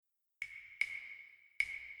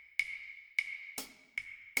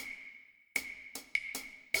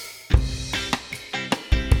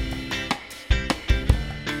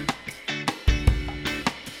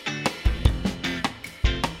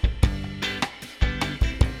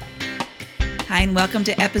Hi, and welcome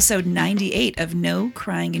to episode 98 of No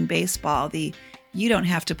Crying in Baseball, the You Don't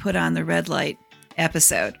Have to Put on the Red Light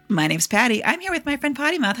episode. My name's Patty. I'm here with my friend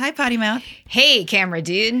Potty Mouth. Hi, Potty Mouth. Hey, camera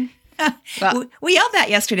dude. Well, we yelled that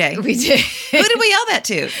yesterday. We did. Who did we yell that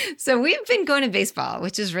to? So we've been going to baseball,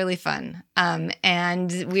 which is really fun.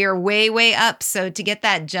 And we are way, way up. So to get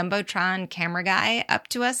that Jumbotron camera guy up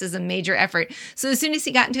to us is a major effort. So as soon as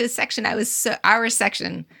he got into his section, I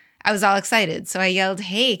was all excited. So I yelled,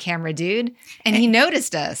 "Hey, camera dude." And he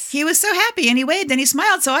noticed us. He was so happy and he waved and he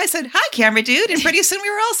smiled. So I said, "Hi, camera dude." And pretty soon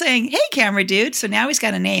we were all saying, "Hey, camera dude." So now he's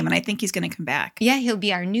got a name and I think he's going to come back. Yeah, he'll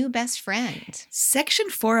be our new best friend.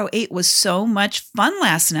 Section 408 was so much fun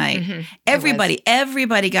last night. Mm-hmm.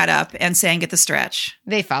 Everybody got up and sang at the stretch.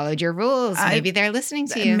 They followed your rules. Maybe they're listening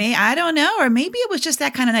to you. I don't know. Or maybe it was just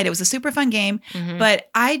that kind of night. It was a super fun game. Mm-hmm. But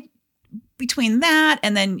between that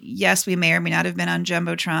and then, yes, we may or may not have been on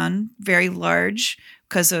Jumbotron, very large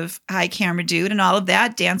because of Hi Camera Dude and all of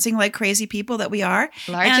that, dancing like crazy people that we are.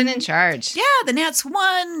 Large and in charge. Yeah, the Nats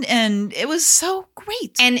won, and it was so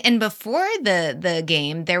great. And before the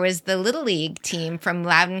game, there was the Little League team from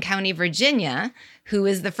Loudoun County, Virginia, who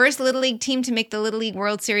is the first Little League team to make the Little League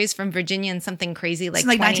World Series from Virginia in something crazy like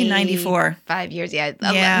 1994. 5 years,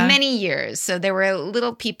 many years. So there were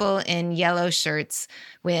little people in yellow shirts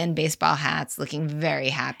and baseball hats looking very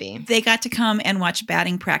happy. They got to come and watch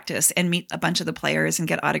batting practice and meet a bunch of the players and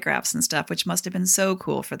get autographs and stuff, which must have been so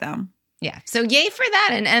cool for them. Yeah. So yay for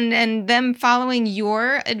that. And them following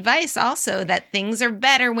your advice also that things are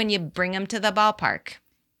better when you bring them to the ballpark.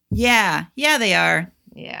 Yeah. Yeah, they are.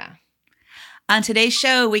 Yeah. On today's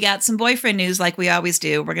show, we got some boyfriend news like we always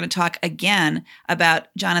do. We're going to talk again about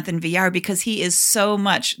Jonathan Villar because he is so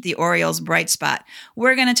much the Orioles' bright spot.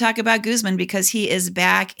 We're going to talk about Guzman because he is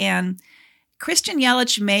back, and Christian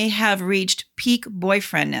Yelich may have reached peak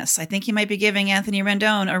boyfriendness. I think he might be giving Anthony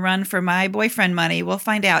Rendon a run for my boyfriend money. We'll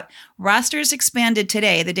find out. Rosters expanded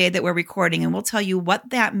today, the day that we're recording, and we'll tell you what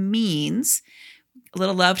that means. A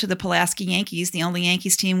little love to the Pulaski Yankees, the only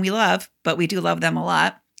Yankees team we love, but we do love them a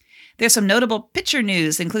lot. There's some notable pitcher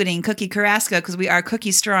news, including Cookie Carrasco, because we are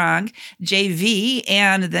Cookie Strong, JV,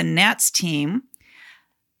 and the Nats team.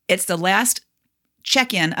 It's the last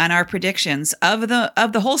check-in on our predictions of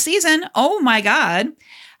the whole season. Oh, my God.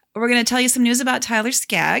 We're going to tell you some news about Tyler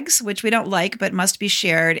Skaggs, which we don't like but must be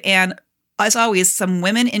shared. And, as always, some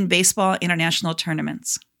women in baseball international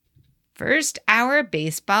tournaments. First, our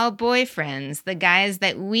baseball boyfriends, the guys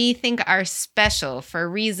that we think are special for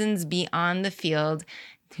reasons beyond the field,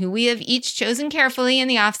 who we have each chosen carefully in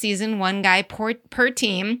the offseason, one guy per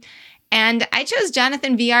team. And I chose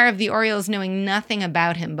Jonathan Villar of the Orioles, knowing nothing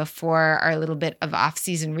about him before our little bit of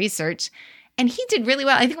off-season research. And he did really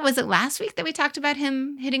well. I think, was it last week that we talked about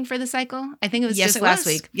him hitting for the cycle? I think it was last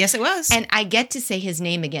week. Yes, it was. And I get to say his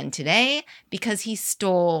name again today because he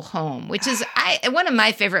stole home, which is one of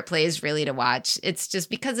my favorite plays really to watch. It's just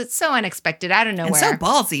because it's so unexpected out of nowhere. And so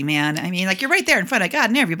ballsy, man. I mean, like, you're right there in front of God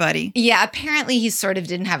and everybody. Yeah, apparently he sort of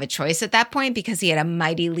didn't have a choice at that point because he had a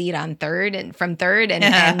mighty lead on third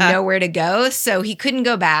and nowhere to go. So he couldn't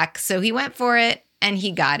go back. So he went for it. And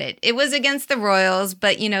he got it. It was against the Royals,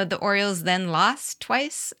 but, the Orioles then lost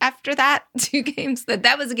twice after that, 2 games.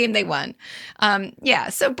 That was a game they won.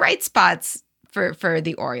 So bright spots for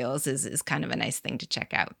the Orioles is kind of a nice thing to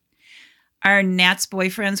check out. Our Nats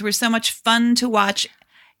boyfriends were so much fun to watch.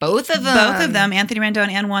 Both of them, Anthony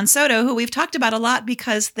Rendon and Juan Soto, who we've talked about a lot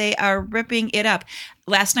because they are ripping it up.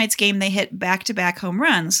 Last night's game, they hit back-to-back home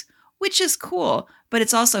runs, which is cool, but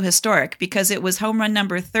it's also historic because it was home run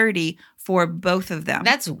number 30 for both of them.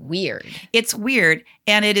 That's weird. It's weird,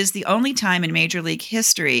 and it is the only time in Major League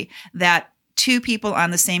history that 2 people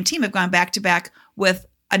on the same team have gone back-to-back with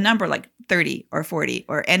a number like 30 or 40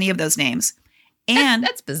 or any of those names. And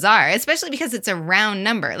that's bizarre, especially because it's a round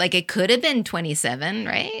number. Like, it could have been 27,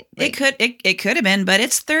 right? It could have been, but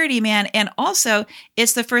it's 30, man. And also,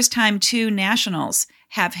 it's the first time 2 Nationals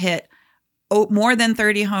have hit more than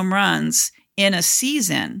 30 home runs in a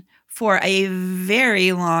season for a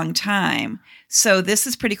very long time. So this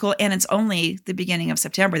is pretty cool. And it's only the beginning of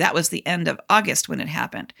September. That was the end of August when it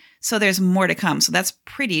happened. So there's more to come. So that's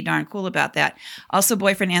pretty darn cool about that. Also,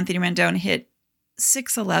 boyfriend Anthony Rendon hit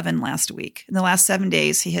 611 last week. In the last 7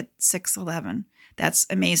 days, he hit 611. That's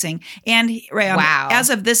amazing. And wow. As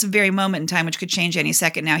of this very moment in time, which could change any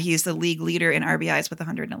second now, he is the league leader in RBIs with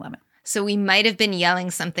 111. So we might have been yelling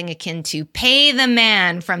something akin to "pay the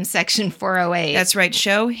man" from Section 408. That's right.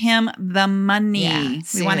 Show him the money. Yeah,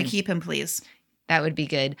 we want to keep him, please. That would be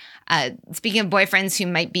good. Speaking of boyfriends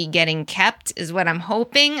who might be getting kept is what I'm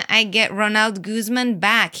hoping I get Ronald Guzman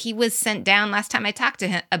back. He was sent down last time I talked to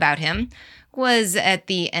him about him was at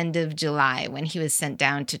the end of July when he was sent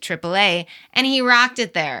down to AAA, and he rocked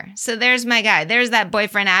it there. So there's my guy. There's that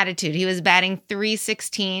boyfriend attitude. He was batting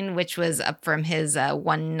 .316, which was up from his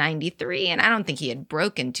 193, and I don't think he had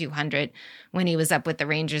broken 200 when he was up with the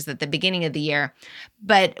Rangers at the beginning of the year.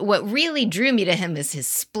 But what really drew me to him is his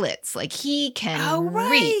splits. Like, he can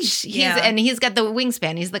reach. And he's got the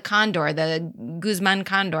wingspan. He's the Condor, the Guzman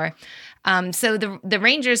Condor. So the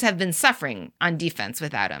Rangers have been suffering on defense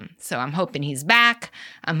without him. So I'm hoping he's back.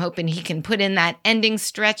 I'm hoping he can put in that ending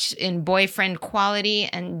stretch in boyfriend quality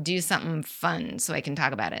and do something fun so I can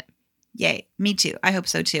talk about it. Yay. Me too. I hope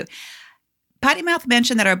so too. Potty Mouth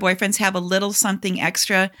mentioned that our boyfriends have a little something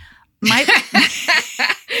extra.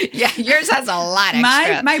 Yeah, yours has a lot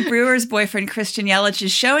extra. My Brewers boyfriend, Christian Yelich,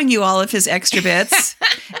 is showing you all of his extra bits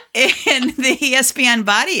in the ESPN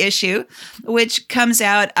Body issue, which comes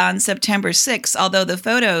out on September 6th, although the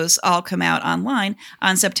photos all come out online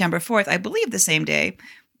on September 4th, I believe the same day,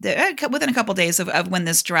 within a couple days of when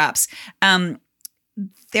this drops.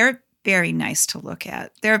 They're very nice to look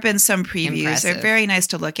at. There have been some previews. Impressive. They're very nice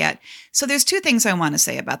to look at. So there's two things I want to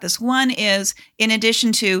say about this. One is, in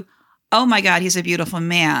addition to, oh my God, he's a beautiful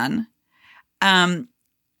man,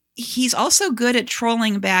 he's also good at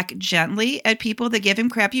trolling back gently at people that give him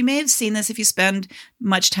crap. You may have seen this if you spend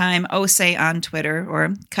much time, say, on Twitter or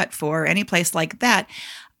Cut4 or any place like that.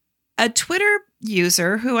 A Twitter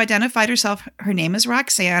user who identified herself, her name is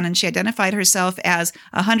Roxanne, and she identified herself as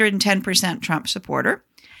 110% Trump supporter.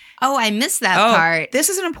 Oh, I missed that part. This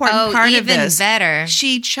is an important part of this. Even better.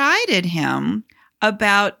 She chided him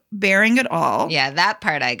about bearing it all. Yeah, that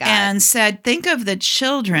part I got. And said, think of the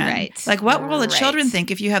children. Right. Like, what will the children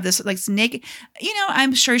think if you have this, like, naked,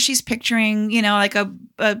 I'm sure she's picturing, like a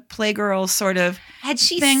Playgirl sort of Had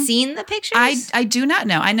she thing. seen the pictures? I do not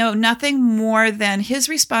know. I know nothing more than his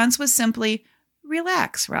response was simply,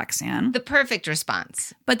 relax, Roxanne. The perfect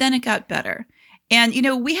response. But then it got better. And,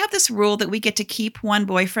 we have this rule that we get to keep one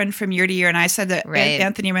boyfriend from year to year. And I said that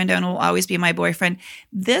Anthony Rendon will always be my boyfriend.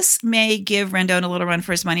 This may give Rendon a little run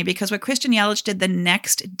for his money, because what Christian Yelich did the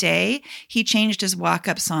next day, he changed his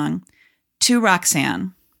walk-up song to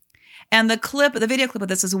Roxanne. And the video clip of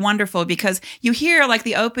this is wonderful, because you hear like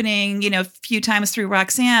the opening, a few times through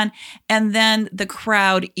Roxanne, and then the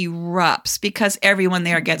crowd erupts because everyone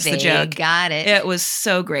there gets the joke. They got it. It was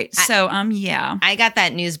so great. Yeah. I got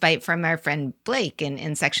that news bite from our friend Blake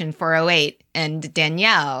in section 408, and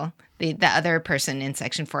Danielle, the other person in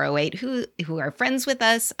section 408 who are friends with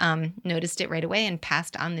us, noticed it right away and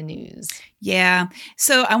passed on the news. Yeah.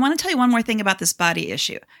 So I want to tell you one more thing about this body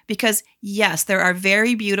issue, because yes, there are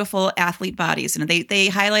very beautiful athlete bodies, and they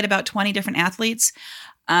highlight about 20 different athletes,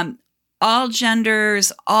 all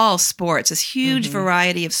genders, all sports, this huge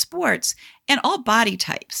variety of sports, and all body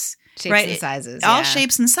types. Shapes and sizes. All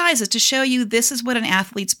shapes and sizes, to show you this is what an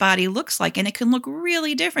athlete's body looks like. And it can look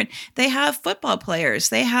really different. They have football players.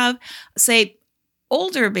 They have, say,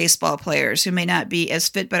 older baseball players who may not be as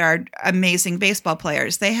fit but are amazing baseball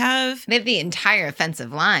players. They have the entire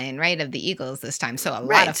offensive line, right, of the Eagles this time. So a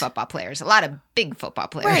lot of football players, a lot of big football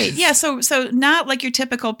players. Right. Yeah. So not like your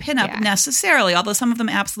typical pinup necessarily, although some of them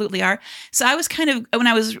absolutely are. So I was when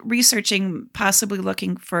I was researching, possibly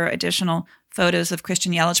looking for additional photos of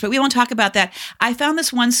Christian Yelich, but we won't talk about that. I found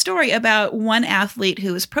this one story about one athlete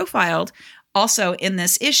who was profiled also in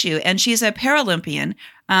this issue, and she's a Paralympian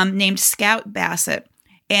named Scout Bassett,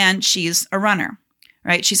 and she's a runner,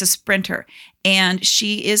 right? She's a sprinter, and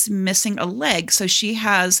she is missing a leg. So she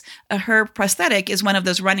has her prosthetic is one of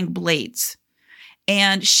those running blades.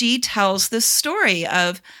 And she tells this story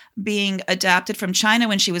of being adopted from China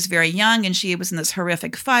when she was very young, and she was in this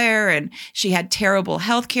horrific fire, and she had terrible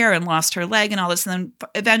health care and lost her leg and all this, and then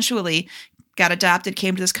eventually got adopted,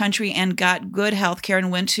 came to this country and got good health care,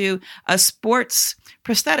 and went to a sports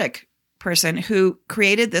prosthetic person who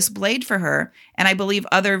created this blade for her, and I believe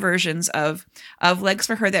other versions of legs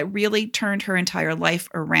for her that really turned her entire life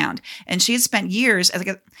around. And she had spent years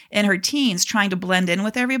in her teens trying to blend in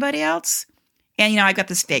with everybody else. And, I got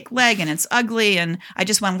this fake leg and it's ugly and I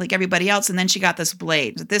just want to like everybody else. And then she got this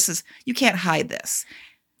blade. You can't hide this.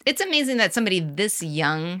 It's amazing that somebody this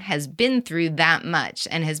young has been through that much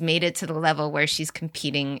and has made it to the level where she's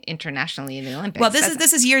competing internationally in the Olympics. Well,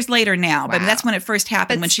 this is years later now, but that's when it first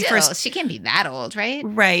happened. But she can't be that old, right?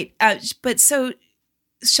 Right. But so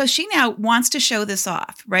she now wants to show this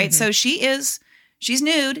off, right? Mm-hmm. So she's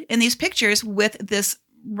nude in these pictures with this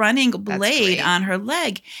running blade on her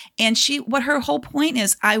leg. And what her whole point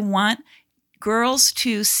is, I want girls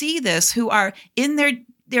to see this who are in their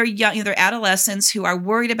they're young, they're adolescents who are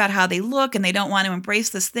worried about how they look and they don't want to embrace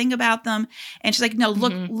this thing about them. And she's like, no,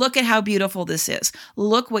 look at how beautiful this is.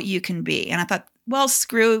 Look what you can be. And I thought, well,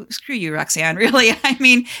 screw you, Roxanne. Really. I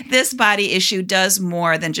mean, this body issue does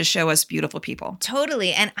more than just show us beautiful people.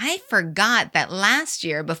 Totally. And I forgot that last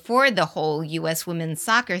year, before the whole U.S. women's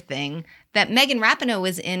soccer thing, that Megan Rapinoe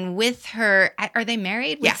was in with her. Are they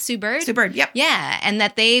married? With Sue Bird? Sue Bird, yep. Yeah. And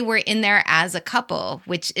that they were in there as a couple,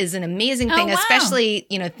 which is an amazing thing, wow. especially,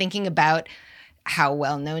 thinking about how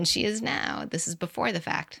well known she is now. This is before the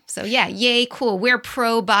fact. So yeah, yay, cool. We're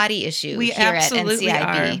pro body issue here at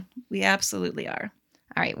NCIB. We absolutely are.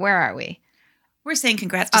 All right, where are we? We're saying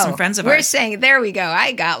congrats to some friends of ours. We're saying, there we go.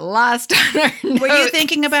 I got lost on our notes. Were you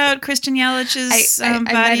thinking about Christian Yelich's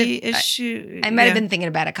body issue? I might have been thinking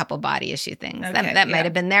about a couple body issue things. Okay, that might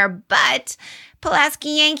have been there. But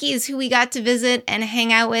Pulaski Yankees, who we got to visit and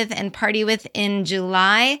hang out with and party with in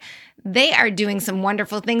July, they are doing some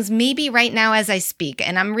wonderful things, maybe right now as I speak.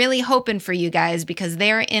 And I'm really hoping for you guys because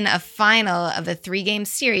they're in a final of a 3-game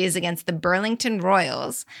series against the Burlington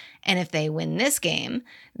Royals. And if they win this game,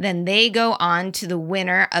 then they go on to the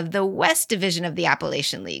winner of the West Division of the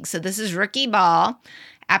Appalachian League. So this is rookie ball,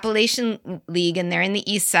 Appalachian League, and they're in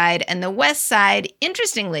the East side. And the West side,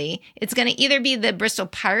 interestingly, it's going to either be the Bristol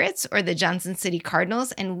Pirates or the Johnson City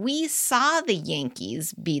Cardinals. And we saw the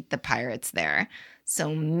Yankees beat the Pirates there.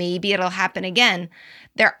 So maybe it'll happen again.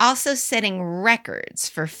 They're also setting records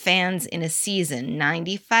for fans in a season,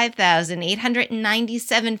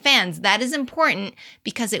 95,897 fans. That is important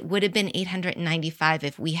because it would have been 895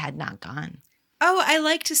 if we had not gone. Oh, I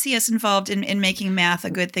like to see us involved in making math a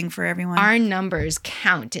good thing for everyone. Our numbers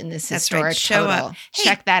count in this historic Show total. Up.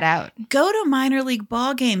 Check that out. Go to minor league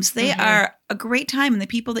ball games. They are a great time, and the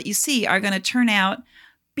people that you see are going to turn out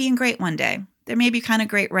being great one day. They may be kind of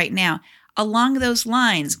great right now. Along those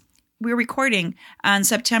lines, we're recording on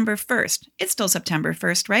September 1st. It's still September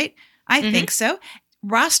 1st, right? I think so.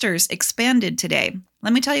 Rosters expanded today.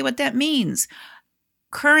 Let me tell you what that means.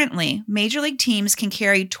 Currently, major league teams can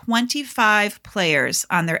carry 25 players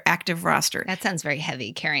on their active roster. That sounds very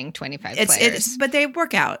heavy, carrying 25 players. But they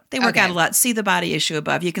work out. They work out a lot. See the body issue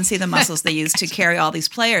above. You can see the muscles they use to carry all these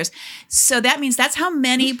players. So that means that's how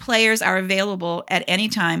many players are available at any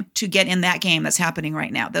time to get in that game that's happening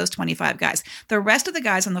right now, those 25 guys. The rest of the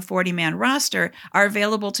guys on the 40-man roster are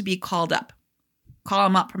available to be called up. Call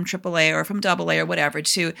them up from AAA or from AA or whatever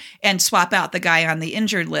and swap out the guy on the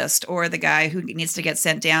injured list or the guy who needs to get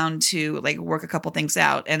sent down to work a couple things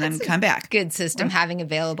out and then come back. Good system, having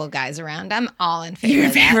available guys around. I'm all in favor You're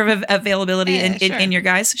of that. in favor of availability in your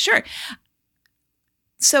guys? Sure.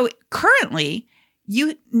 So currently,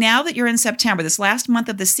 now that you're in September, this last month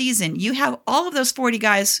of the season, you have all of those 40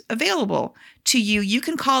 guys available to you. You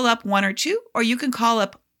can call up one or two, or you can call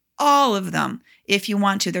up all of them if you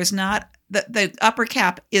want to. There's not the upper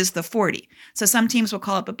cap is the 40. So some teams will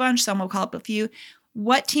call up a bunch, some will call up a few.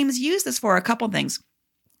 What teams use this for? A couple things.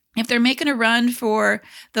 If they're making a run for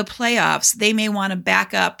the playoffs, they may want to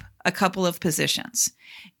back up a couple of positions.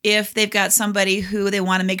 If they've got somebody who they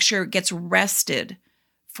want to make sure gets rested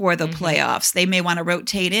for the playoffs, they may want to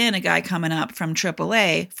rotate in a guy coming up from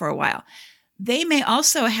AAA for a while. They may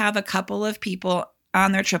also have a couple of people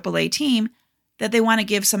on their AAA team that they want to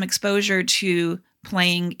give some exposure to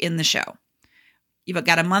playing in the show. You've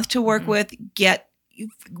got a month to work with.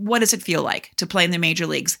 What does it feel like to play in the major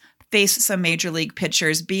leagues? Face some major league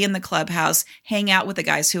pitchers, be in the clubhouse, hang out with the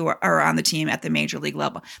guys who are on the team at the major league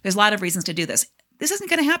level. There's a lot of reasons to do this. This isn't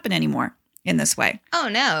going to happen anymore in this way. Oh,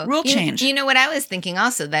 no. Rule change. You know what I was thinking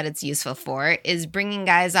also that it's useful for is bringing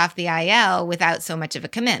guys off the IL without so much of a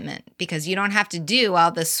commitment, because you don't have to do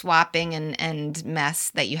all the swapping and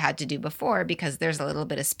mess that you had to do before because there's a little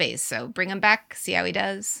bit of space. So bring him back, see how he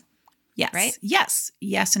does. Yes. Right?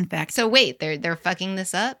 Yes, in fact. So wait, they're fucking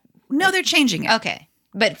this up? No, they're changing it. Okay.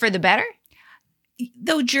 But for the better?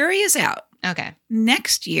 The jury is out. Okay.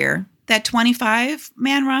 Next year, that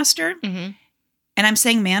 25-man roster, and I'm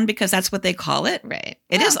saying man because that's what they call it. Right.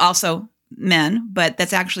 It is also men, but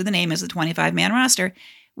that's actually the name is the 25-man roster,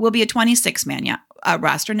 will be a 26-man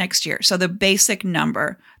roster next year. So the basic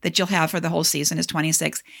number that you'll have for the whole season is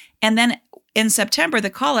 26. And then in September, the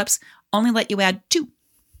call-ups only let you add 2.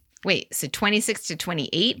 Wait, so 26 to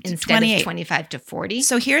 28 instead 28. of 25 to 40?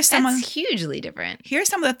 So that's hugely different. Here's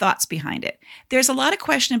some of the thoughts behind it. There's a lot of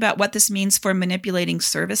question about what this means for manipulating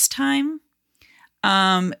service time.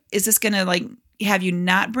 Is this going to have you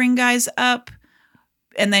not bring guys up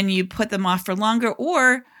and then you put them off for longer,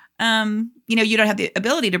 or you don't have the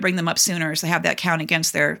ability to bring them up sooner, so have that count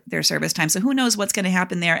against their service time. So who knows what's going to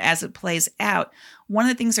happen there as it plays out. One of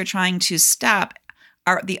the things they're trying to stop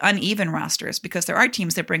are the uneven rosters, because there are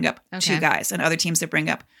teams that bring up Okay. 2 guys and other teams that bring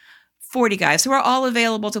up 40 guys who are all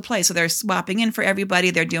available to play. So they're swapping in for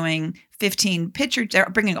everybody. They're doing 15 pitchers. They're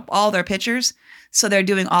bringing up all their pitchers. So they're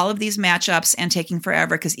doing all of these matchups and taking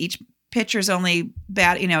forever because each pitcher's only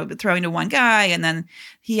throwing to one guy, and then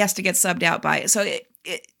he has to get subbed out by it. So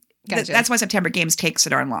Gotcha. that's why September games take so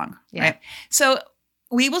darn long, Yeah. right? So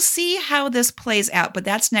we will see how this plays out, but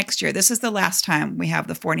that's next year. This is the last time we have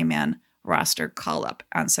the 40-man roster call up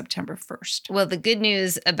on September 1st. Well, the good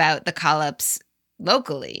news about the call-ups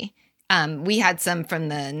locally, we had some from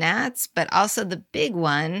the Nats, but also the big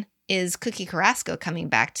one is Cookie Carrasco coming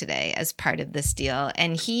back today as part of this deal.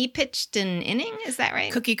 And he pitched an inning, is that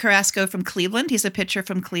right? Cookie Carrasco from Cleveland. He's a pitcher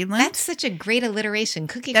from Cleveland. That's such a great alliteration.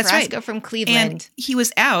 Cookie That's Carrasco right. from Cleveland. And he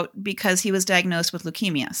was out because he was diagnosed with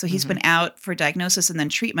leukemia. So he's been out for diagnosis and then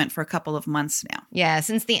treatment for a couple of months now. Yeah,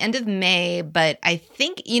 since the end of May. But I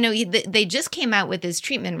think, they just came out with his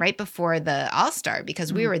treatment right before the All-Star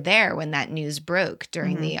because we were there when that news broke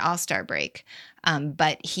during the All-Star break.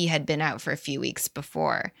 But he had been out for a few weeks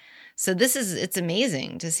before. So it's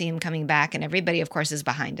amazing to see him coming back, and everybody, of course, is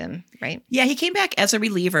behind him, right? Yeah, he came back as a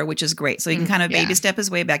reliever, which is great. So he can kind of baby step his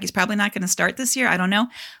way back. He's probably not going to start this year. I don't know.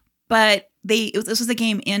 But this was a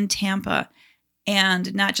game in Tampa,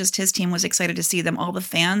 and not just his team was excited to see them. All the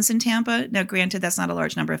fans in Tampa, now granted, that's not a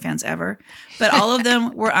large number of fans ever, but all of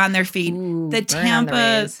them were on their feet. Ooh, The burn on the Tampa,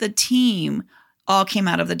 Rays. the team all came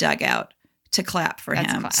out of the dugout to clap for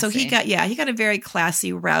That's him. So he classy. got a very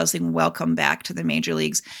classy, rousing welcome back to the major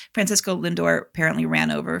leagues. Francisco Lindor apparently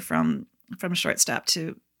ran over from shortstop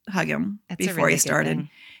to hug him That's a before really he good started. thing.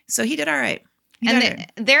 So he did all right.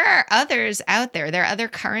 There are others out there. There are other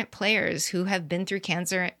current players who have been through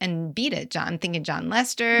cancer and beat it. I'm thinking John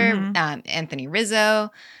Lester, Anthony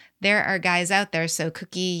Rizzo. There are guys out there. So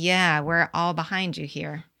Cookie, we're all behind you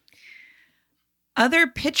here. Other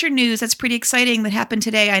pitcher news that's pretty exciting that happened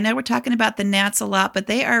today. I know we're talking about the Nats a lot, but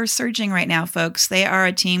they are surging right now, folks. They are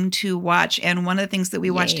a team to watch. And one of the things that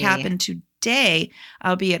we watched happen today,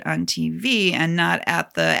 albeit on TV and not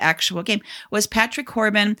at the actual game, was Patrick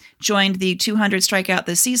Corbin joined the 200 strikeout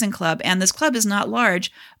this season club. And this club is not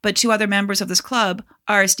large, but 2 other members of this club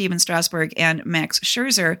are Steven Strasburg and Max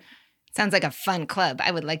Scherzer. Sounds like a fun club.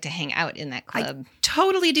 I would like to hang out in that club.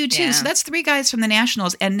 Totally do too. Yeah. So that's 3 guys from the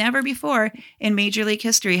Nationals, and never before in Major League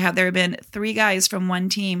history have there been 3 guys from one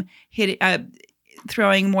team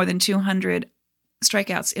throwing more than 200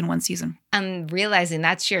 strikeouts in one season. I'm realizing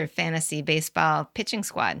that's your fantasy baseball pitching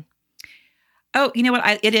squad. Oh, you know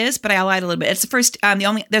what? It is, but I lied a little bit. It's the first,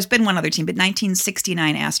 there's been one other team, but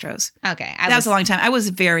 1969 Astros. Okay. That was a long time. I was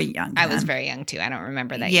very young. I was then. very young too. I don't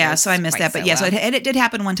remember that. Yeah, year so I missed quite that. But so yeah, well. so it did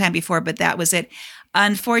happen one time before, but that was it.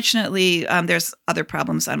 Unfortunately, there's other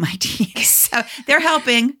problems on my team. So they're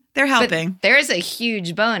helping. They're helping. But there's a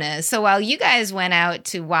huge bonus. So while you guys went out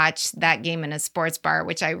to watch that game in a sports bar,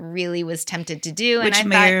 which I really was tempted to do, Which and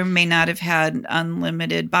may or may not have had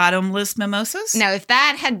unlimited bottomless mimosas. now if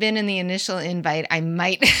that had been in the initial invite, I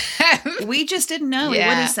might have. We just didn't know. It would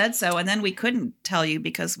Yeah. have said so. And then we couldn't tell you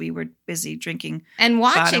because we were busy drinking. And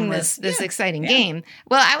watching Bottomless. this Yeah, exciting yeah. game.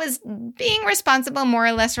 Well, I was being responsible more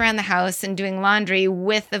or less around the house and doing laundry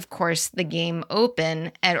with, of course, the game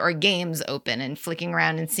open or games open and flicking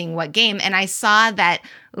around and seeing what game. And I saw that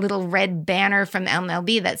little red banner from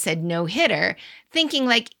MLB that said no hitter, thinking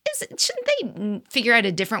like, shouldn't they figure out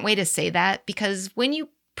a different way to say that? Because when you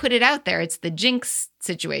put it out there, it's the jinx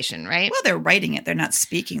situation, right? Well, they're writing it. They're not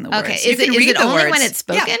speaking the words. Okay. You Is can it read the only words. when it's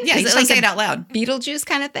spoken? Yeah, Is you it just like say a- it out loud. Beetlejuice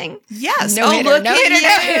kind of thing? Yes. No hitter, look no at hitter,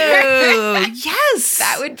 no you. Yes.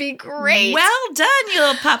 That would be great. Well done, you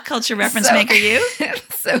little pop culture reference So- maker, you.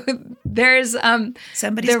 So there's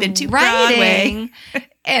Somebody's the been to Broadway. writing,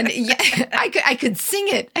 and yeah, I could sing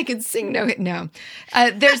it. I could sing no.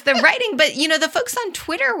 There's the writing, but the folks on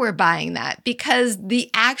Twitter were buying that because the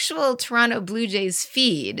actual Toronto Blue Jays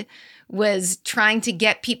feed was trying to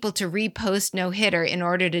get people to repost no hitter in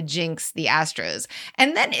order to jinx the Astros.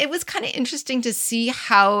 And then it was kind of interesting to see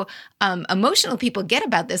how emotional people get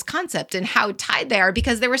about this concept and how tied they are,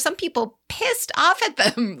 because there were some people pissed off at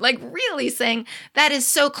them, like really saying that is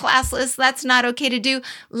so classless. That's not okay to do.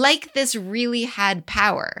 Like this really had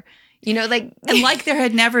power. Like And like there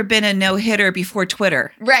had never been a no-hitter before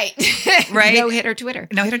Twitter. right. Right? No hitter Twitter.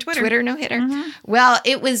 No-hitter Twitter. Twitter, no hitter. Mhm. Well,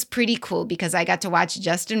 it was pretty cool because I got to watch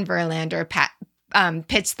Justin Verlander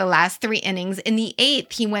pitched the last 3 innings. In the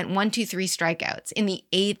 8th, he went 1, 2, 3 strikeouts in the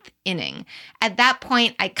 8th inning. At that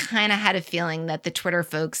point, I kind of had a feeling that the Twitter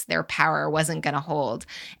folks, their power wasn't going to hold.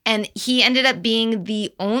 And he ended up being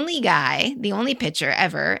the only guy, the only pitcher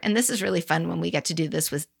ever, and this is really fun when we get to do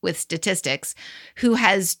this with statistics, who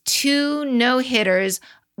has 2 no-hitters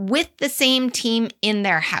with the same team in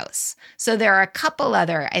their house. So there are a couple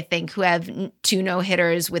other, I think, who have 2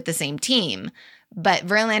 no-hitters with the same team, but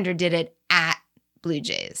Verlander did it at Blue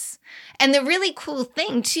Jays. And the really cool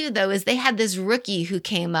thing too, though, is they had this rookie who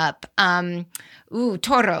came up,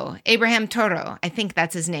 Toro, Abraham Toro, I think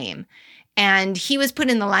that's his name. And he was put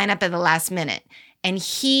in the lineup at the last minute. And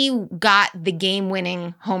he got the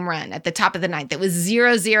game-winning home run at the top of the 9th. It was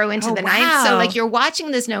 0-0 into the 9th. So, like, you're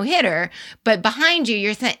watching this no-hitter, but behind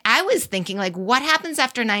you, I was thinking, like, what happens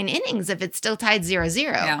after 9 innings if it's still tied 0-0?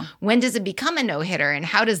 Yeah. When does it become a no-hitter, and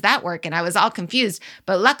how does that work? And I was all confused.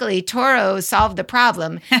 But luckily, Toro solved the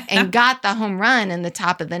problem and got the home run in the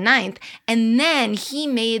top of the 9th. And then he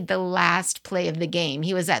made the last play of the game.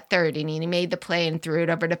 He was at third, and he made the play and threw it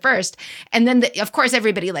over to first. And then, of course,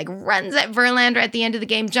 everybody, like, runs at Verlander at the end of the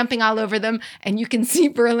game, jumping all over them, and you can see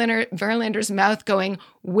Verlander's mouth going,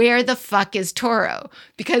 "Where the fuck is Toro?"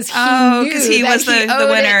 Because he knew he was the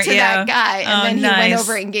winner it to that guy, and then he went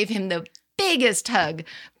over and gave him the biggest hug.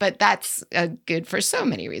 But that's good for so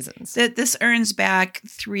many reasons. This earns back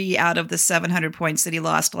 3 out of the 700 points that he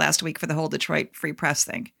lost last week for the whole Detroit Free Press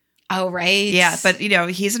thing. Oh, right. Yeah, but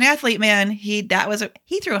he's an athlete, man. He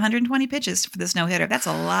threw 120 pitches for this no-hitter. That's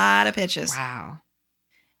a lot of pitches. Wow.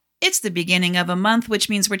 It's the beginning of a month, which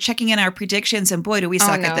means we're checking in our predictions, and boy, do we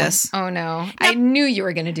suck at this. Oh, no. I knew you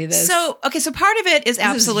were going to do this. So part of it is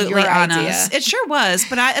absolutely on us. It sure was,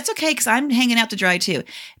 but it's okay because I'm hanging out to dry too.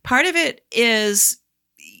 Part of it is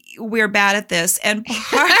we're bad at this, and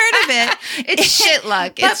part of it it's shit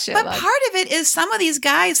luck. It's shit luck. But part of it is some of these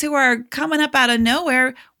guys who are coming up out of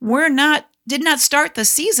nowhere did not start the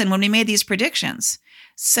season when we made these predictions.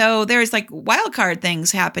 So there's like wild card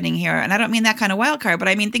things happening here. And I don't mean that kind of wild card, but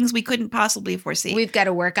I mean things we couldn't possibly foresee. We've got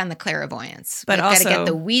to work on the clairvoyance. But We've got to get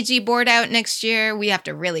the Ouija board out next year. We have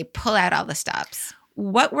to really pull out all the stops.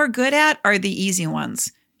 What we're good at are the easy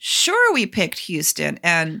ones. Sure, we picked Houston.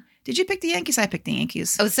 And did you pick the Yankees? I picked the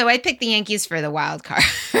Yankees. Oh, so I picked the Yankees for the wild card.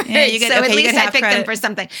 Yeah, you get, so okay, at least I picked credit. them for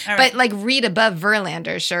something. Right. But like read above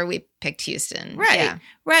Verlander, sure, we picked Houston. Right, yeah.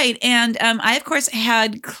 right. And I, of course,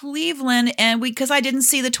 had Cleveland, and because I didn't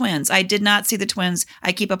see the Twins. I did not see the Twins.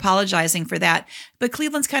 I keep apologizing for that. But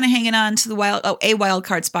Cleveland's kind of hanging on to the a wild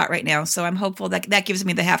card spot right now. So I'm hopeful that gives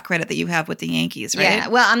me the half credit that you have with the Yankees, right? Yeah,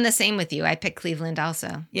 well, I'm the same with you. I picked Cleveland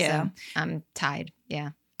also. Yeah. So I'm tied,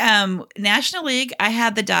 yeah. National League, I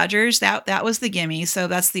had the Dodgers. That was the gimme. So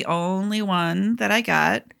that's the only one that I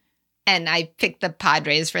got. And I picked the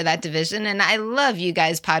Padres for that division. And I love you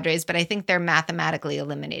guys, Padres, but I think they're mathematically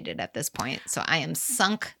eliminated at this point. So I am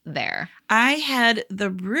sunk there. I had the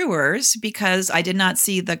Brewers because I did not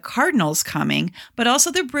see the Cardinals coming, but also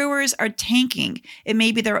the Brewers are tanking. It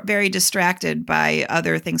may be they're very distracted by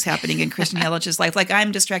other things happening in Christian Yelich's life, like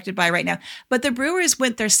I'm distracted by right now. But the Brewers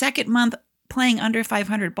went their second month playing under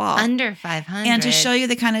 500 ball. Under 500. And to show you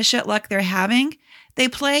the kind of shit luck they're having, they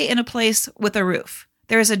play in a place with a roof.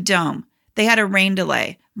 There's a dome. They had a rain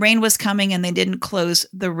delay. Rain was coming and they didn't close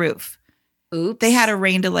the roof. Oops. They had a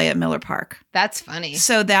rain delay at Miller Park. That's funny.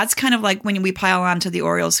 So that's kind of like when we pile on to the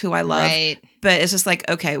Orioles, who I love. Right. But it's just like,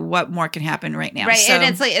 okay, what more can happen right now? Right. So, and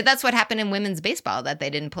it's like that's what happened in women's baseball, that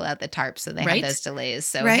they didn't pull out the tarp, so they Right. had those delays.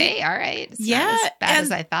 So Right. hey, all right. It's Yeah, not as bad and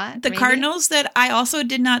as I thought. the maybe. Cardinals that I also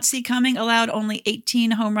did not see coming allowed only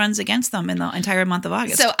 18 home runs against them in the entire month of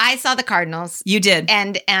August. So I saw the Cardinals. You did.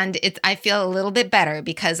 And it's I feel a little bit better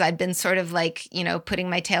because I've been sort of like, putting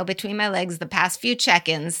my tail between my legs the past few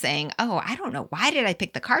check-ins saying, oh, I don't know. Why did I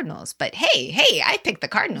pick the Cardinals? But hey, I picked the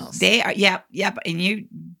Cardinals. They are, yep. And you,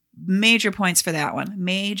 major points for that one.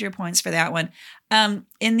 Major points for that one.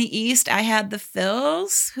 In the East, I had the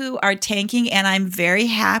Phils, who are tanking, and I'm very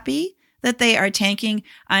happy that they are tanking.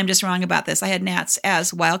 I'm just wrong about this. I had Nats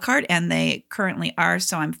as wild card, and they currently are,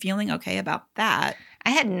 so I'm feeling okay about that.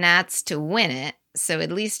 I had Nats to win it, so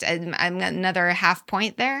at least I'm got another half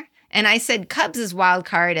point there. And I said Cubs is wild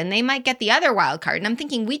card, and they might get the other wild card. And I'm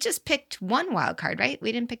thinking we just picked one wild card, right?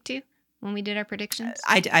 We didn't pick two when we did our predictions.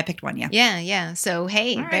 I picked one, yeah. Yeah. So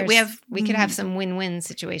hey, All right, we could have some win-win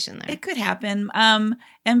situation there. It could happen.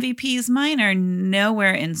 MVPs, mine are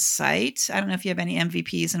nowhere in sight. I don't know if you have any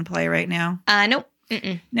MVPs in play right now. Nope.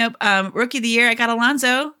 Mm-mm. Nope. Rookie of the year, I got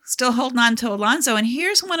Alonso. Still holding on to Alonso. And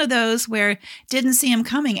here's one of those where didn't see him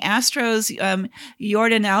coming. Astros,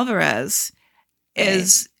 Yordan Alvarez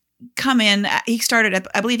is come in. He started,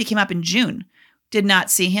 I believe he came up in June. did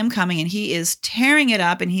not see him coming, and he is tearing it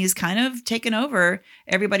up, and he's kind of taken over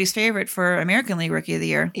everybody's favorite for American League Rookie of the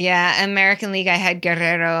Year. Yeah, American League, I had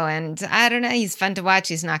Guerrero, and I don't know, he's fun to watch.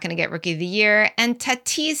 He's not going to get Rookie of the Year. And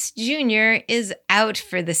Tatis Jr. is out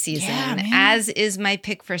for the season, as is my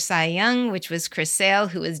pick for Cy Young, which was Chris Sale,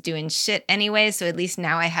 who was doing shit anyway, so at least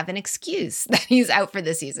now I have an excuse that he's out for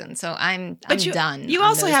the season. So I'm done. You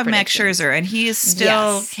also have Max Scherzer, and he is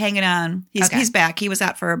still hanging on. He's back. He was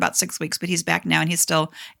out for about 6 weeks, but he's back now, and he's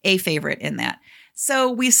still a favorite in that.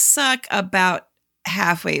 So we suck about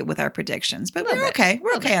halfway with our predictions, but we're okay.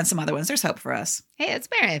 We're okay on some other ones. There's hope for us. Hey, it's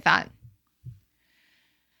better than I thought.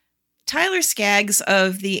 Tyler Skaggs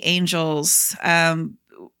of the Angels,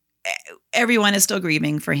 everyone is still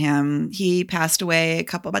grieving for him. He passed away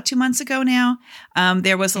about 2 months ago now.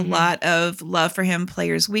 There was a lot of love for him,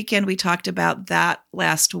 Players Weekend. We talked about that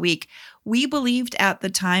last week. We believed at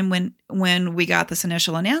the time when we got this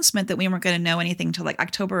initial announcement that we weren't going to know anything till like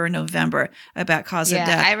October or November about cause of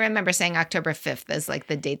death. I remember saying October 5th as like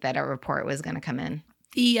the date that a report was going to come in.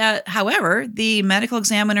 However, the medical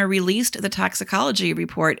examiner released the toxicology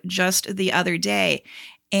report just the other day,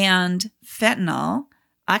 and fentanyl,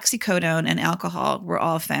 oxycodone, and alcohol were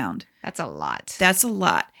all found. That's a lot. That's a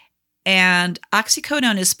lot. And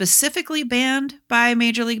oxycodone is specifically banned by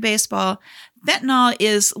Major League Baseball. Fentanyl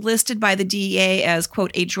is listed by the DEA as,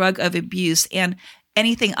 quote, a drug of abuse. And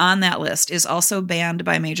anything on that list is also banned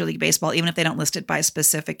by Major League Baseball, even if they don't list it by a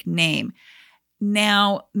specific name.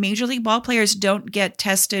 Now, Major League ball players don't get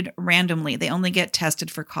tested randomly. They only get tested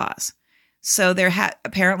for cause. So there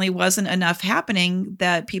apparently wasn't enough happening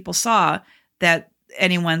that people saw that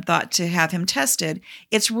anyone thought to have him tested.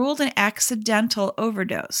 It's ruled an accidental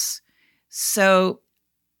overdose. So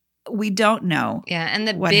we don't know. Yeah, and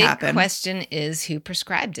the big question is who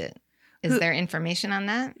prescribed it. Is there information on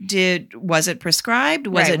that? Was it prescribed?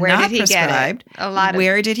 Was it not prescribed?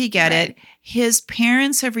 Where did he get it? His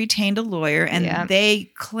parents have retained a lawyer, and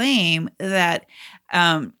they claim that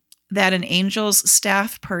that an Angels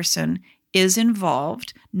staff person is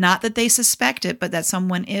involved. Not that they suspect it, but that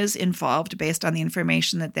someone is involved based on the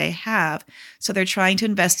information that they have. So they're trying to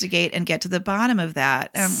investigate and get to the bottom of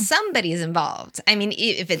that. Somebody's involved. I mean,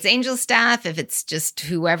 if it's Angel staff, if it's just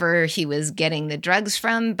whoever he was getting the drugs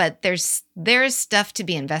from, but there's stuff to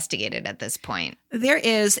be investigated at this point. There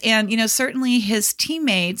is. And, certainly his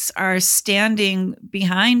teammates are standing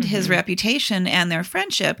behind his reputation and their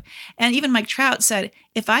friendship. And even Mike Trout said,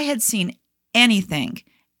 if I had seen anything,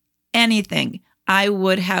 I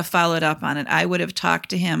would have followed up on it. I would have talked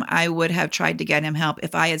to him. I would have tried to get him help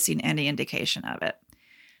if I had seen any indication of it.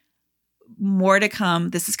 More to come.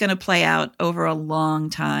 This is going to play out over a long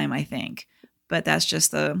time, I think. But that's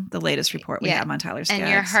just the latest report we have on Tyler Skaggs. And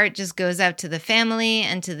your heart just goes out to the family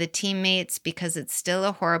and to the teammates because it's still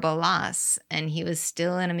a horrible loss. And he was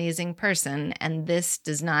still an amazing person. And this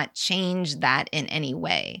does not change that in any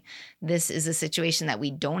way. This is a situation that we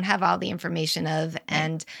don't have all the information of.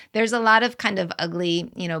 And there's a lot of kind of ugly,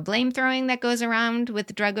 blame throwing that goes around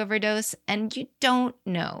with drug overdose. And you don't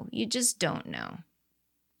know. You just don't know.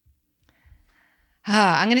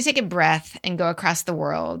 I'm going to take a breath and go across the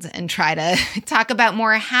world and try to talk about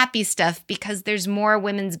more happy stuff because there's more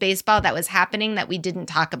women's baseball that was happening that we didn't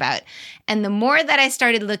talk about. And the more that I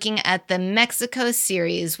started looking at the Mexico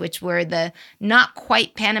series, which were the not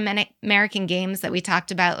quite Pan American games that we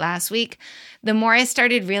talked about last week, the more I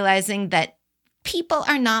started realizing that people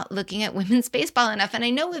are not looking at women's baseball enough. And I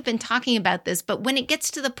know we've been talking about this, but when it gets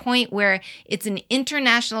to the point where it's an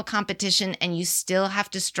international competition and you still have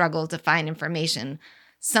to struggle to find information,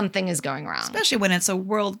 something is going wrong. Especially when it's a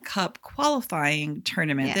World Cup qualifying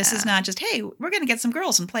tournament. Yeah. This is not just, hey, we're going to get some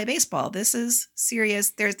girls and play baseball. This is serious.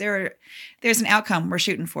 There's an outcome we're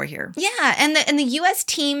shooting for here. Yeah, and the U.S.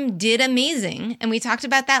 team did amazing. And we talked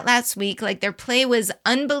about that last week. Like, their play was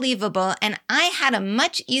unbelievable. And I had a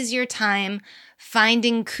much easier time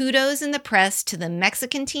finding kudos in the press to the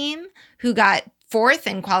Mexican team, who got fourth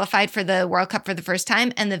and qualified for the World Cup for the first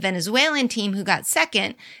time, and the Venezuelan team, who got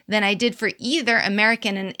second, than I did for either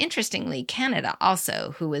American and, interestingly, Canada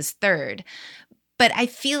also, who was third. But I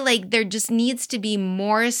feel like there just needs to be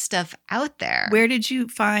more stuff out there. Where did you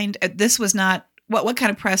find this? Was not what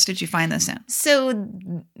kind of press did you find this in? So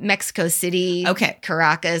Mexico City,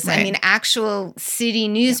 Caracas, right. I mean, actual city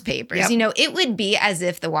newspapers. Yep. It would be as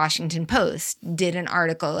if the Washington Post did an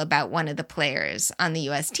article about one of the players on the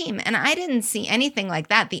U.S. team. And I didn't see anything like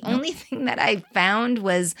that. The only thing that I found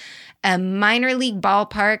was a minor league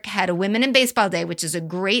ballpark had a Women in Baseball Day, which is a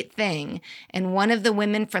great thing. And one of the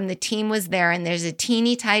women from the team was there. And there's a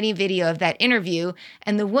teeny tiny video of that interview.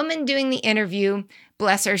 And the woman doing the interview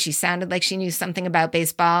bless her, she sounded like she knew something about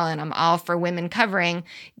baseball, and I'm all for women covering,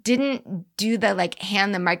 didn't do the like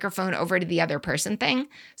hand the microphone over to the other person thing.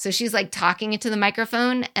 So she's like talking into the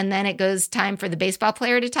microphone, and then it goes time for the baseball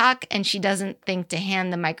player to talk, and she doesn't think to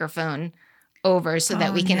hand the microphone over so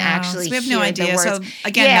that we can actually so we have hear no idea. the words. So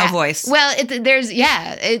again, no voice. Well,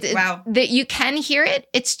 Wow. You can hear it.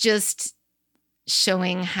 It's just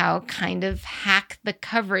showing how kind of hack the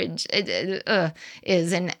coverage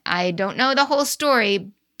is. And I don't know the whole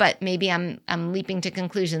story, but maybe I'm leaping to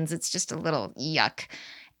conclusions. It's just a little yuck.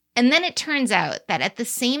 And then it turns out that at the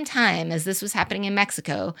same time as this was happening in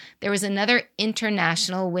Mexico, there was another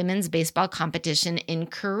international women's baseball competition in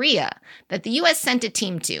Korea that the U.S. sent a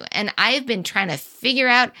team to. And I've been trying to figure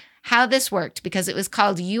out how this worked because it was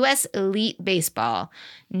called U.S. Elite Baseball,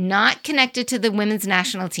 not connected to the women's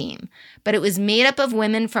national team, but it was made up of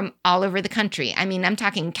women from all over the country. I mean, I'm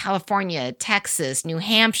talking California, Texas, New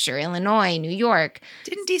Hampshire, Illinois, New York.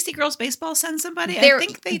 Didn't DC Girls Baseball send somebody? I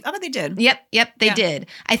think they did. Yep, they did.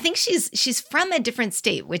 I think she's from a different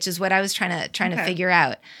state, which is what I was trying to figure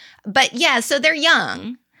out. But yeah, so they're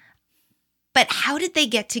young. But how did they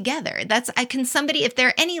get together? If there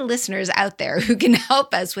are any listeners out there who can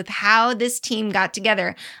help us with how this team got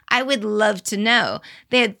together, I would love to know.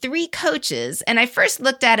 They had 3 coaches, and I first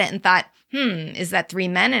looked at it and thought, is that 3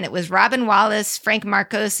 men? And it was Robin Wallace, Frank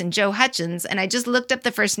Marcos, and Joe Hutchins. And I just looked up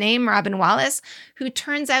the first name, Robin Wallace, who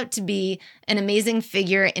turns out to be an amazing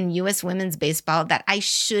figure in U.S. women's baseball that I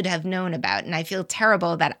should have known about. And I feel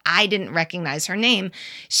terrible that I didn't recognize her name.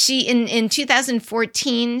 She, in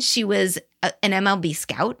 2014, she was an MLB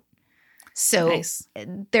scout. So nice.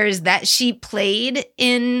 There's that. She played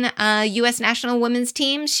in U.S. national women's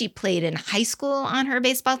team. She played in high school on her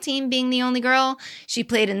baseball team, being the only girl. She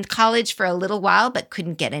played in college for a little while, but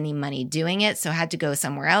couldn't get any money doing it, so had to go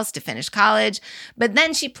somewhere else to finish college. But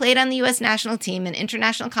then she played on the U.S. national team in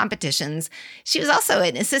international competitions. She was also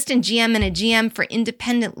an assistant GM and a GM for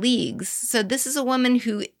independent leagues. So this is a woman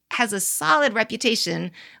who has a solid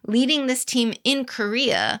reputation leading this team in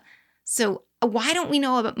Korea. So why don't we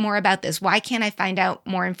know more about this? Why can't I find out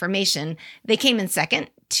more information? They came in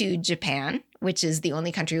second to Japan, which is the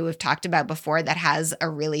only country we've talked about before that has a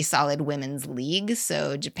really solid women's league.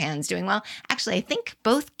 So Japan's doing well. Actually, I think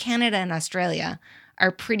both Canada and Australia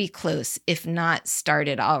are pretty close, if not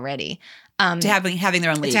started already. To having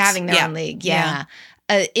their own leagues. To having their own league, yeah.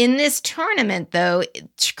 In this tournament, though,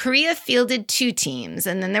 Korea fielded 2 teams.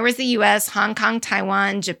 And then there was the U.S., Hong Kong,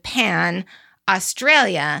 Taiwan, Japan,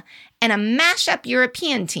 Australia, and a mashup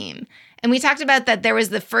European team. And we talked about that there was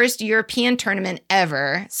the first European tournament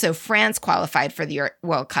ever. So France qualified for the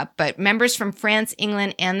World Cup, but members from France,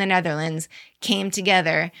 England, and the Netherlands came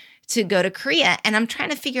together to go to Korea. And I'm trying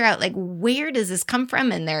to figure out, like, where does this come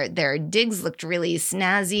from? And their digs looked really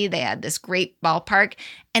snazzy. They had this great ballpark.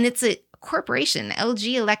 And it's a corporation,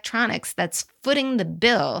 LG Electronics, that's footing the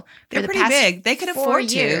bill for They're pretty big. They could afford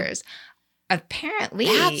 4 years. Apparently.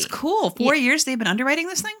 That's cool. 4 years they've been underwriting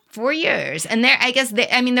this thing? 4 years. And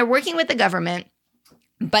they're working with the government,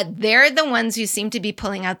 but they're the ones who seem to be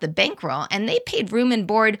pulling out the bankroll, and they paid room and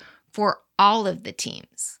board for all of the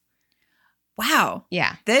teams. Wow.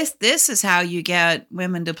 Yeah. This is how you get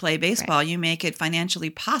women to play baseball. Right. You make it financially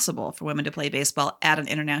possible for women to play baseball at an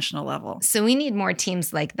international level. So we need more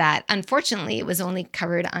teams like that. Unfortunately, it was only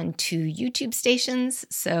covered on 2 YouTube stations,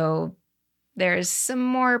 so there's some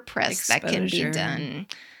more press that can be done.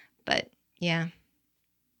 But yeah,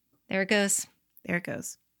 there it goes. There it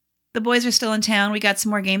goes. The boys are still in town. We got some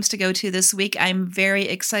more games to go to this week. I'm very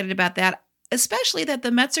excited about that, especially that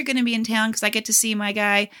the Mets are going to be in town because I get to see my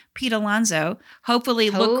guy, Pete Alonso, hopefully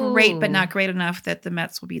look great, but not great enough that the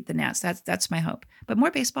Mets will beat the Nats. That's my hope. But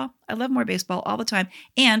more baseball. I love more baseball all the time.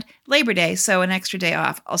 And Labor Day, so an extra day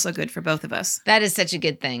off. Also good for both of us. That is such a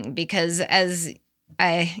good thing because as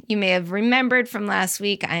you may have remembered from last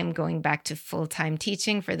week, I am going back to full-time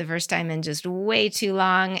teaching for the first time in just way too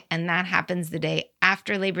long, and that happens the day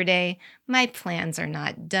after Labor Day. My plans are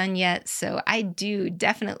not done yet, so I do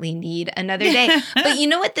definitely need another day. But you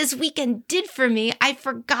know what this weekend did for me? I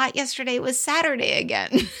forgot yesterday was Saturday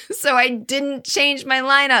again, so I didn't change my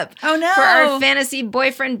lineup for our Fantasy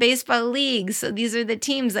Boyfriend Baseball League. So these are the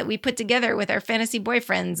teams that we put together with our fantasy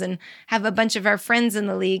boyfriends and have a bunch of our friends in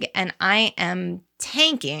the league, and I am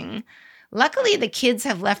tanking. Luckily, the kids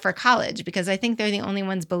have left for college because I think they're the only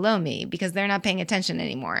ones below me because they're not paying attention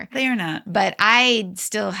anymore. They are not. But I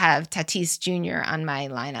still have Tatis Jr. on my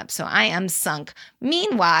lineup, so I am sunk.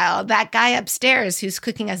 Meanwhile, that guy upstairs who's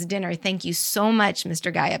cooking us dinner, thank you so much,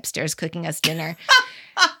 Mr. Guy upstairs cooking us dinner.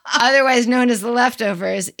 otherwise known as the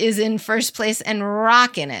Leftovers, is in first place and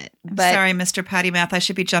rocking it. But Sorry, Mr. Potty Mouth. I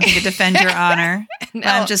should be jumping to defend your honor. No.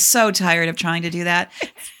 I'm just so tired of trying to do that.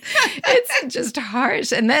 It's just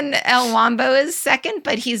harsh. And then El Wombo is second,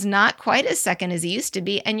 but he's not quite as second as he used to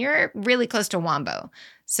be. And you're really close to Wombo.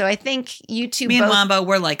 So I think you two Me both. and Wombo,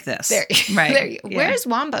 we're like this. There, Right. there you- Yeah. Where's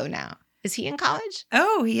Wombo now? Is he in college?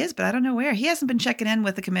 Oh, he is, but I don't know where. He hasn't been checking in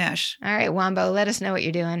with the commish. All right, Wombo, let us know what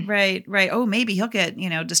you're doing. Right. Oh, maybe he'll get,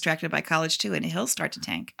 distracted by college too, and he'll start to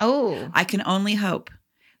tank. Oh, I can only hope.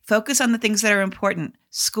 Focus on the things that are important.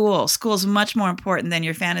 School's much more important than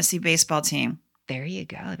your fantasy baseball team. there you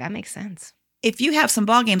go. That makes sense. If you have some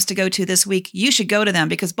ball games to go to this week, you should go to them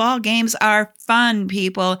because ball games are fun,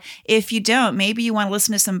 people. If you don't, maybe you want to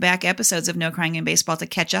listen to some back episodes of No Crying in Baseball to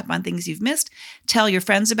catch up on things you've missed. Tell your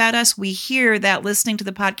friends about us. We hear that listening to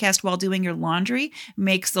the podcast while doing your laundry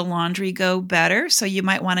makes the laundry go better, so you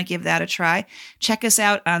might want to give that a try. Check us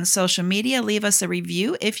out on social media. Leave us a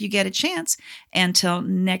review if you get a chance. Until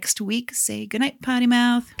next week, say goodnight, Potty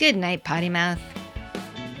Mouth. Good night, Potty Mouth.